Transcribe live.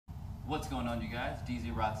What's going on, you guys?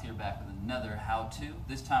 DZROCKS here, back with another how-to.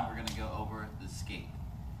 This time we're going to go over the skate.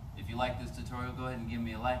 If you like this tutorial, go ahead and give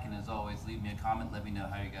me a like, and as always, leave me a comment. Let me know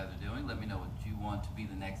how you guys are doing. Let me know what you want to be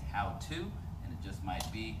the next how-to, and it just might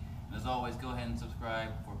be. And as always, go ahead and subscribe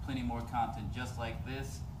for plenty more content just like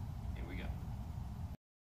this. Here we go.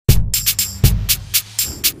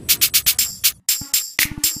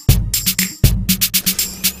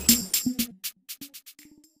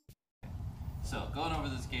 So going over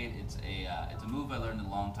the skate, it's a move I learned a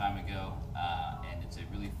long time ago, and it's a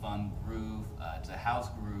really fun groove. It's a house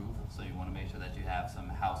groove, so you want to make sure that you have some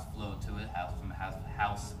house flow to it, have some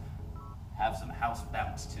house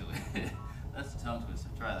bounce to it. That's a tongue twister.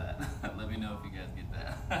 Try that. Let me know if you guys get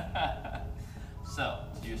that. So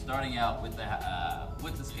you're starting out with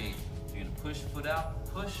the skate. You're gonna push foot out,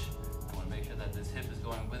 push. I want to make sure that this hip is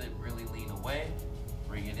going with it. Really lean away,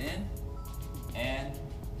 bring it in, and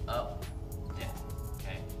up.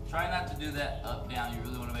 Okay. Try not to do that up down. You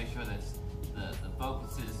really want to make sure that the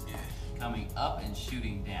focus is coming up and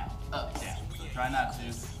shooting down, up down. So try not to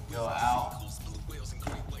go out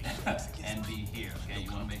and be here. Okay.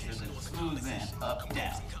 You want to make sure that it smooths in, up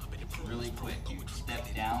down, really quick. You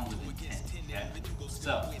step down with intent. Okay.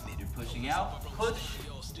 So you're pushing out, push,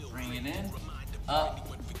 bring it in, up,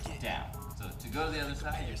 down. So to go to the other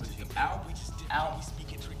side, you're pushing out,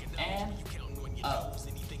 and up,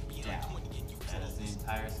 down. That is the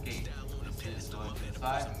entire skate. This is going to the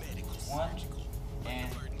side. 1 and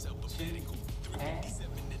 2 and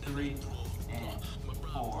 3 and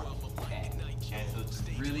 4 and. Okay, so it's a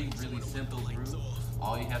really, really simple groove.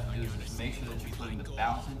 All you have to do is just make sure that you're putting the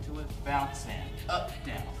bounce into it. Bounce in, up,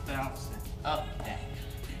 down, bounce in, up, down.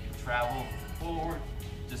 You can travel forward.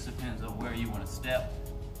 Just depends on where you want to step.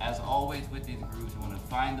 As always with these grooves, you want to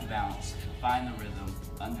find the balance, find the rhythm,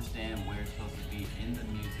 understand where it's supposed to be in the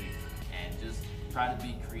music, and just try to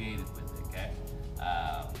be creative with it, okay?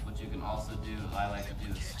 What you can also do, I like to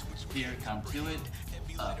do is here, come to it,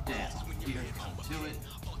 up, down, here, come to it,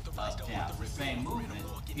 up, down. It's the same movement,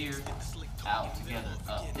 here, out, together,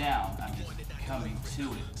 up, down. I'm just coming to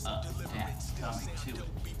it, up, down, coming to it,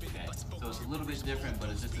 okay? So it's a little bit different, but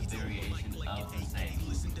it's just a variation of the same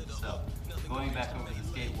movement. So going back over the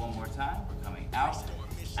skate one more time, we're coming out,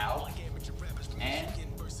 and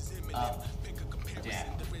up, down,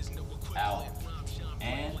 out,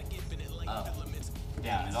 and up,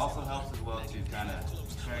 down. It also helps as well to kind of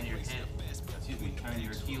turn your turn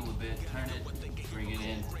your heel a bit, turn it, bring it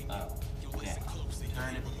in, up, down,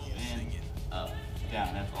 turn it in, up,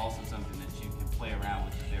 down. That's also something that you can play around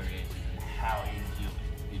with the variations and how you do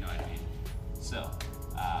it, you know what I mean? So,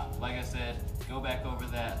 like I said, go back over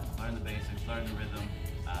that, learn the basics, learn the rhythm.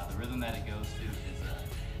 The rhythm that it goes to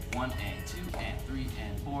is 1 and 2 and 3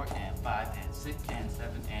 and 4 and 5 and 6 and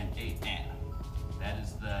 7 and 8 and. That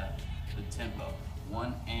is the tempo.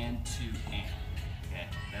 1 and 2 and. Okay,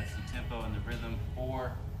 that's the tempo and the rhythm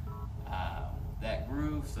for that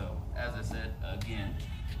groove. So as I said, again,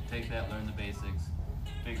 take that, learn the basics,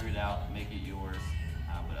 figure it out, make it yours.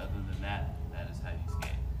 But other than that, that is how you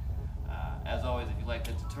skate. As always, if you like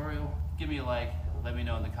the tutorial, give me a like. Let me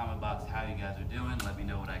know in the comment box how you guys are doing. Let me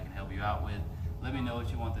know what I can help you out with. Let me know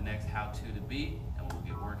what you want the next how-to to be, and we'll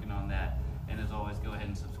get working on that. And as always, go ahead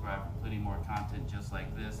and subscribe for plenty more content just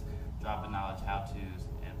like this, dropping knowledge, how-tos,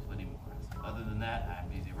 and plenty more. So other than that, I'm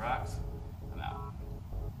DZROCKS. I'm out.